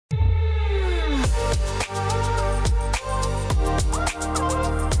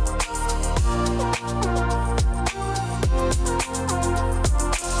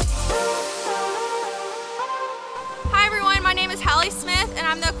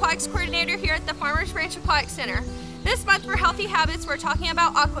Aquatics Coordinator here at the Farmers Branch Aquatic Center. This month for Healthy Habits, we're talking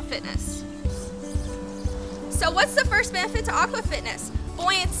about aqua fitness. So what's the first benefit to aqua fitness?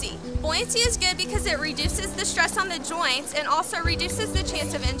 Buoyancy. Buoyancy is good because it reduces the stress on the joints and also reduces the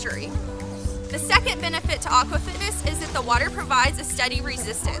chance of injury. The second benefit to aqua fitness is that the water provides a steady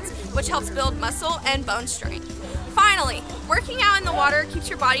resistance, which helps build muscle and bone strength. Finally, working out in the water keeps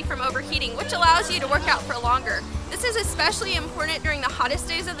your body from overheating, which allows you to work out for longer. This is especially important during the hottest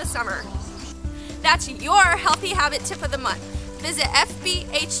days of the summer. That's your healthy habit tip of the month. Visit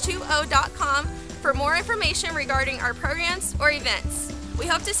fbh2o.com for more information regarding our programs or events. We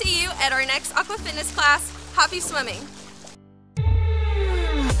hope to see you at our next aqua fitness class. Happy swimming!